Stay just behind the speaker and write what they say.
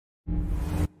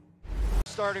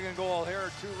Starting and goal here,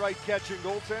 two right catching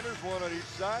goaltenders, one on each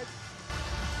side.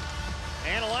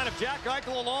 And a line of Jack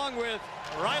Eichel along with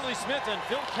Riley Smith and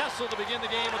Phil Kessel to begin the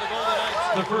game with the Golden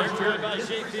Knights. They're joined by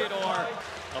Shea Theodore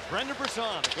of Brendan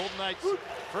Brisson, the Golden Knights'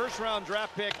 first-round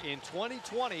draft pick in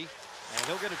 2020. And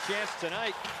he'll get a chance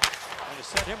tonight and to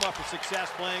set him up for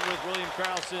success playing with William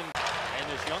Karlsson and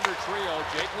this younger trio,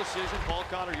 Jake Lecision, Paul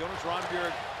Cotter, Jonas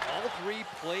Rondbjerg. All three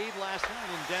played last night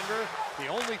in Denver. The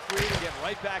only three to get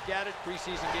right back at it.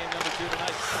 Preseason game number 2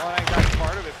 tonight. Well, I think that's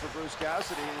part of it for Bruce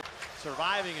Cassidy.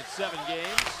 Surviving in 7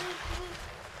 games.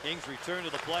 Kings return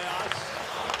to the playoffs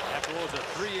after what was a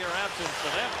 3-year absence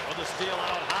for them. With the steal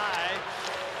out high.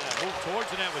 And a move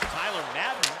towards the net with Tyler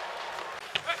Madden.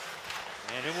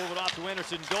 And he'll move it off to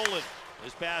Anderson Dolan.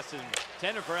 This pass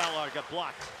intended for Allard got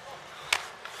blocked.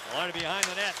 Allard behind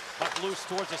the net. Puck loose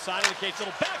towards the side of the cage.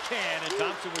 Little backhand. And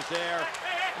Thompson was there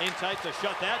in tight to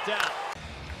shut that down.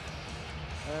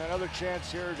 And another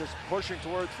chance here, just pushing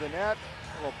towards the net.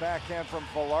 A little backhand from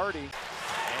Velarde.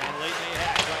 And Leighton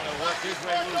trying to work his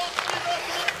way loose.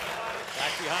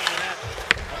 Back behind the net.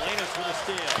 Elenas with a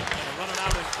steal. And running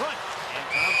out in front. And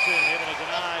Thompson able to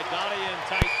deny. Donnie in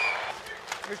tight.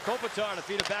 Here's Kopitar to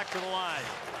feed it back to the line.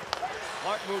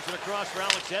 Mark moves it across for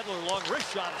Alex Edler. Long wrist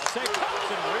shot. Save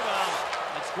Thompson. Rebound.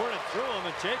 And squirted through him.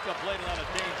 And Jacob played it out of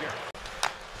danger.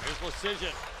 Here's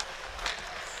Lecision.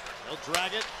 He'll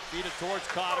drag it. Feed it towards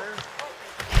Cotter.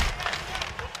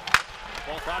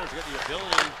 Paul Cotter's got the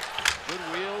ability. Good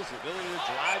wheels. The ability to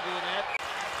drive to the net.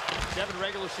 7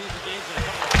 regular season games and a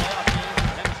couple of playoff games.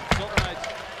 Henderson Silver Knights.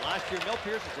 Last year, Mel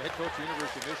Pierce was the head coach of the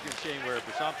University of Michigan, Shane, where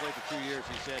Brisson played for 2 years.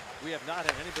 He said, we have not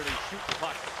had anybody shoot the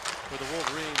puck for the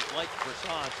Wolverines like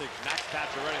Brisson. So Max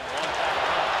Pacioretty in a long time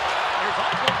ago. Here's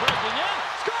Eichel breaking in.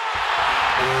 Score!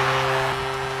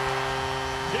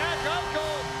 Jack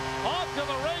Eichel off to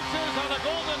the races on the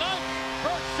Golden Knights.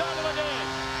 First shot of the game.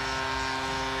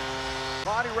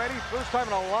 Body ready, first time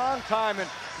in a long time, and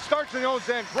starts in the own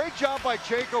end. Great job by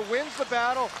Chaco, wins the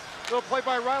battle. Little play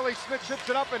by Riley Smith, chips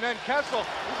it up, and then Kessel,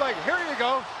 he's like, here you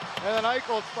go. And then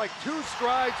Eichel, it's like 2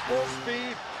 strides, full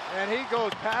speed, and he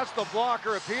goes past the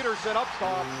blocker of Peterson up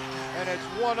top, and it's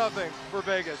 1-0 for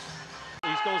Vegas.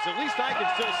 He goes, at least I can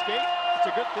still skate. It's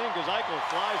a good thing because Eichel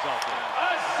flies out there.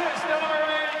 Assist number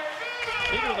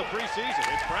 8. Even in the preseason,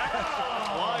 it's practice.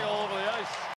 Flying all over the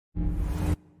ice.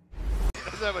 He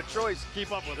doesn't have a choice.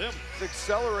 Keep up with him. It's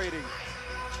accelerating.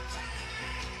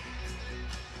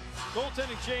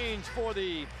 Goaltending change for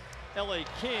the LA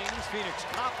Kings. Phoenix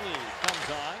Copley comes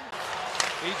on.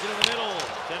 Feeds it in the middle.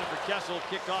 Intended for Kessel.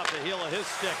 Kicked off the heel of his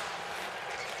stick.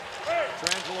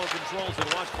 Trangelo controls it.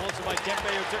 Watch closer by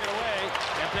Kempe, who took it away.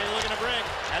 Kempe looking to break.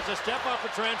 Has a step up for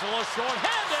Trangelo.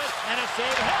 Short-handed. And a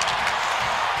save ahead.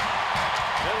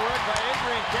 Good work by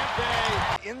Adrian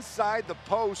Kempe. Inside the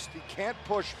post, he can't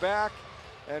push back.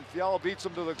 And Fiala beats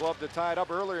him to the glove to tie it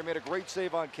up earlier. He made a great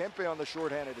save on Kempe on the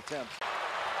short-handed attempt.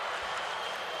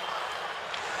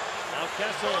 Now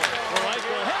Kessel for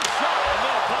Eichel. Headshot in the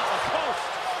middle, top of post.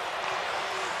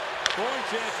 Scoring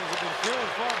chances have been few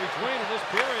and far between in this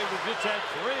period. We've just had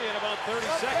 3 in about 30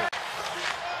 seconds.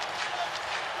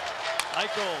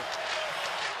 Eichel.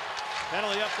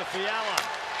 Penalty up to Fiala.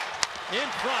 In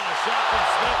front, a shot from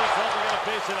Smith. He's hoping got a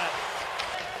piece of that.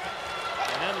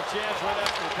 And then the chance right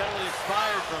after the penalty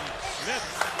expired from Smith.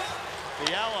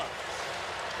 Fiala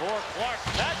for Clark.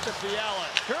 Back to Fiala.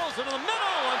 Curls into the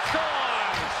middle and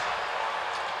scores.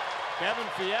 Kevin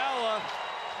Fiala,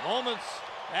 moments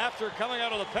after coming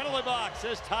out of the penalty box,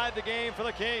 has tied the game for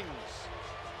the Kings.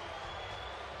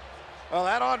 Well,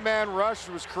 that odd-man rush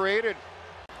was created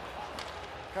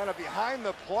kind of behind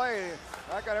the play.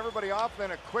 That got everybody off,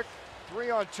 then a quick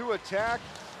 3-on-2 attack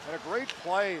and a great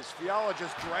play as Fiala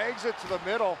just drags it to the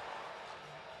middle.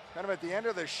 Kind of at the end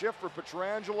of the shift for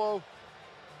Pietrangelo.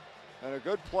 And a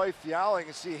good play, Fiala. You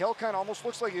can see Hill kind of almost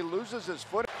looks like he loses his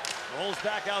foot. Rolls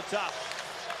back out top.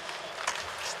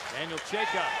 Daniel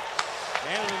Chayka.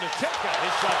 Handling to Chayka.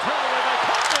 His shot turned away by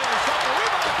Kempe. He shot the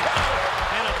rebound.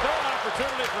 And a third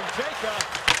opportunity from Chayka.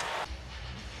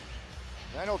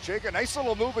 Daniel Chayka, nice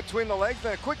little move between the legs.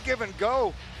 Then a quick give and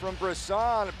go from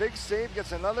Brisson. A big save,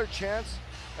 gets another chance.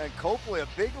 And Copley, a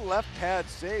big left pad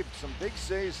save. Some big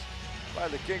saves by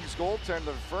the Kings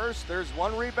goaltender. First, there's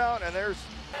 1 rebound, and there's...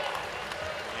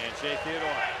 And Shea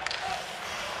Theodore.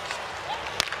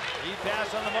 He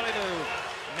passed on the money to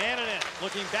Mannanen.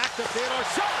 Looking back to Theodore.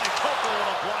 Shot and Copley with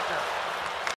a blocker.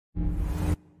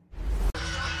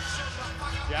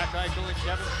 Jack Eichel and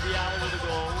Kevin Fiala with the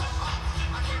goals.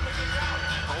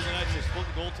 Golden Knights have split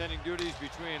the goaltending duties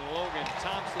between Logan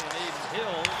Thompson and Aiden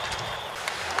Hill.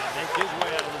 And makes his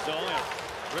way out of the zone.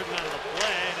 Driven out of the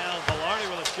play. Now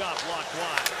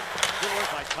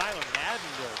Tyler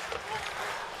Madden does.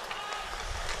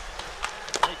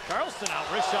 Hey, Carlson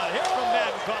out, wrist shot here from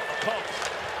Madden, caught the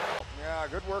post. Yeah,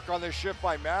 good work on this shift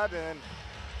by Madden.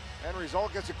 End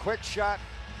result gets a quick shot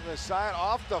from the side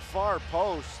off the far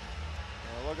post.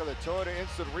 Look at the Toyota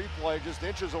instant replay, just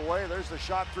inches away. There's the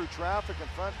shot through traffic in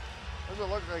front. Doesn't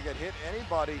look like it hit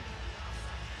anybody.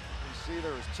 You see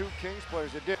there was two Kings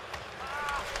players that did.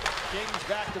 Kings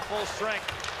back to full strength.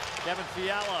 Kevin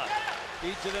Fiala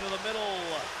feeds it into the middle.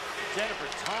 Jennifer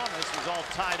Thomas was all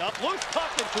tied up. Loose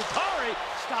puck and Kupari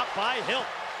stopped by Hill.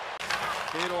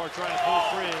 Theodore trying to pull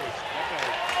free.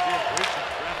 Reaching,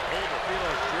 grab a hold of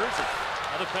Theodore's jersey.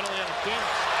 Another penalty on the Kings.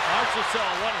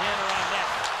 Marchessault, one-hander on net.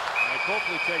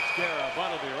 Copley takes care of, but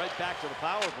it'll be right back to the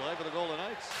power play for the Golden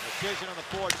Knights. Decision on the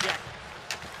forecheck.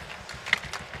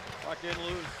 Puck in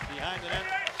loose behind the net.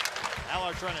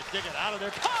 Allard trying to dig it out of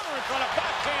there. Palmer in front of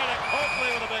backhand, and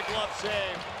Copley with a big glove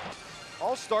save.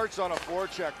 All starts on a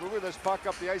forecheck. Moving this puck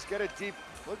up the ice, get it deep.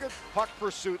 Look at puck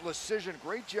pursuit, Lecision.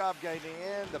 Great job getting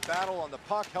in. The battle on the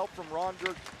puck, help from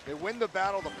Rondruk. They win the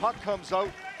battle. The puck comes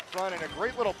out front, and a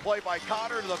great little play by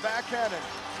Cotter to the backhand. And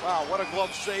wow, what a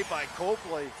glove save by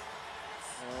Copley.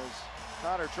 As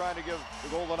Cotter trying to give the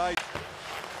Golden Knights.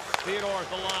 Theodore at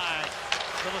the line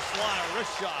to the slide,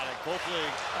 wrist shot, and Copley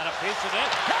got a piece of it.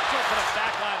 Kessel put it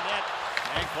back on net,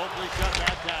 and Copley shut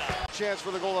that down. Chance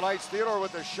for the Golden Knights. Theodore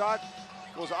with the shot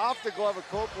goes off the glove of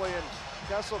Copley, and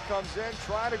Kessel comes in,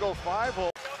 trying to go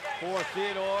 5-hole. For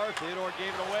Theodore, Theodore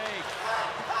gave it away.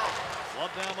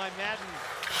 Glove down by Madden.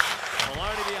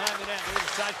 Velarde behind the net, moving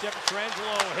side step to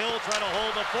Trangelo. Hill trying to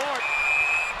hold the fort.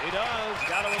 He does,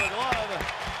 got it with a glove. And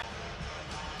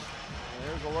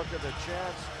here's a look at the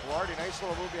chance. Velarde, nice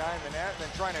little move behind the net, and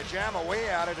then trying to jam away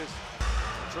at it.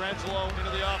 Trangelo into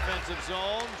the offensive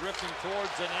zone, drifting towards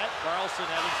the net. Carlson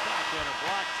had his back in and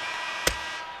blocked.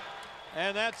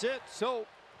 And that's it, so.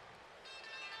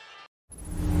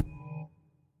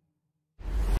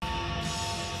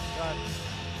 Got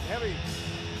heavy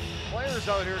players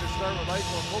out here to start with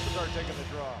Eichel and Kopitar taking the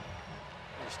draw.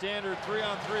 Standard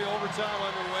 3-on-3 overtime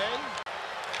underway.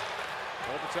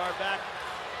 Kopitar back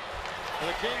for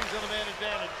the Kings on the man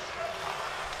advantage.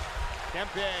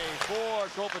 Kempe for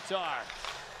Kopitar.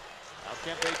 Now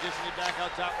Kempe dishing it back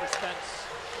out top for Spence.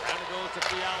 Down it goes to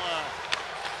Fiala.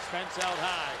 Spence out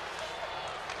high.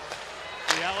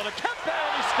 Fiala to Kempe,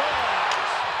 and he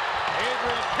scores!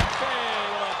 Adrian Kempe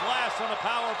with a blast on the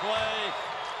power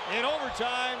play in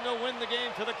overtime to win the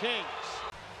game for the Kings.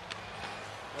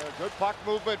 Good puck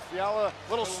movement. Fiala,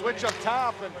 little switch up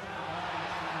top, and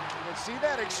you can see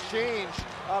that exchange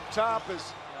up top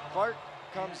as Clark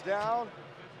comes down.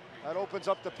 That opens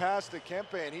up the pass to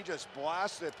Kempe, and he just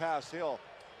blasted it past Hill.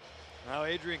 Now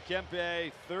Adrian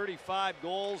Kempe, 35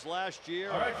 goals last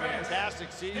year. A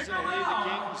fantastic season to lead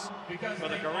the Kings for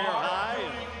the career high.